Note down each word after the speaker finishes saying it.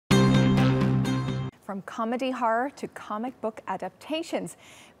From comedy horror to comic book adaptations,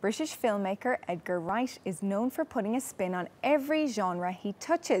 British filmmaker Edgar Wright is known for putting a spin on every genre he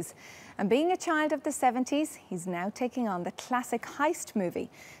touches. And being a child of the 70s, he's now taking on the classic heist movie,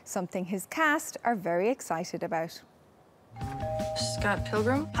 something his cast are very excited about. Scott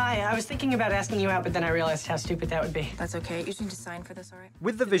Pilgrim? Hi, I was thinking about asking you out, but then I realized how stupid that would be. That's okay. You just need to sign for this, all right?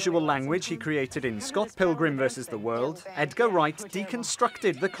 With the visual language he created in Scott Pilgrim vs. the World, Edgar Wright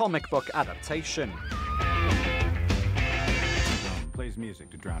deconstructed the comic book adaptation. Plays music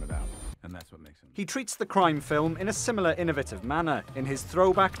to drown it out, and that's what makes him. He treats the crime film in a similar innovative manner in his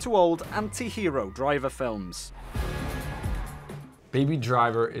throwback to old anti-hero driver films. Baby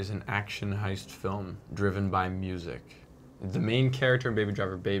Driver is an action heist film driven by music. The main character in Baby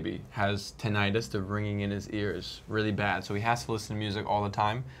Driver, Baby, has tinnitus, the ringing in his ears, really bad. So he has to listen to music all the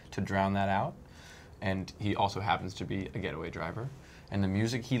time to drown that out. And he also happens to be a getaway driver. And the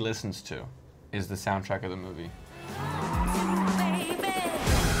music he listens to is the soundtrack of the movie.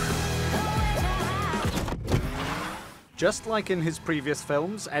 Just like in his previous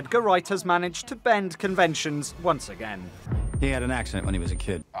films, Edgar Wright has managed to bend conventions once again. He had an accident when he was a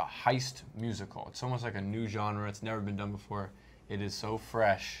kid. A heist musical. It's almost like a new genre. It's never been done before. It is so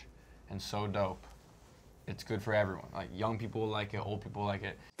fresh and so dope. It's good for everyone. Like, young people like it, old people like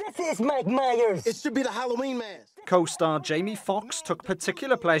it. This is Mike Myers. It should be the Halloween mask. Co-star Jamie Foxx took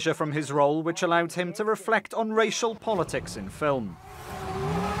particular pleasure from his role, which allowed him to reflect on racial politics in film.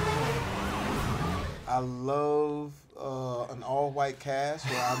 I love an all-white cast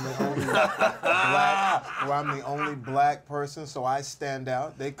where I'm the only black person, so I stand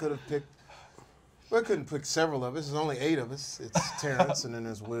out. They could have picked. We couldn't pick several of us. There's only 8 of us. It's Terrence, and then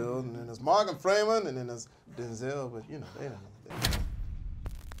there's Will, and then there's Morgan Freeman, and then there's Denzel. But you know, they don't.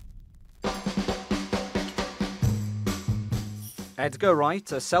 Edgar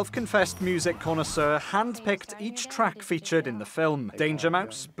Wright, a self-confessed music connoisseur, handpicked each track featured in the film. Danger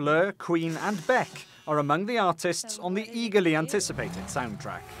Mouse, Blur, Queen, and Beck are among the artists on the eagerly anticipated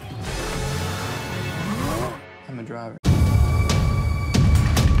soundtrack. I'm a driver.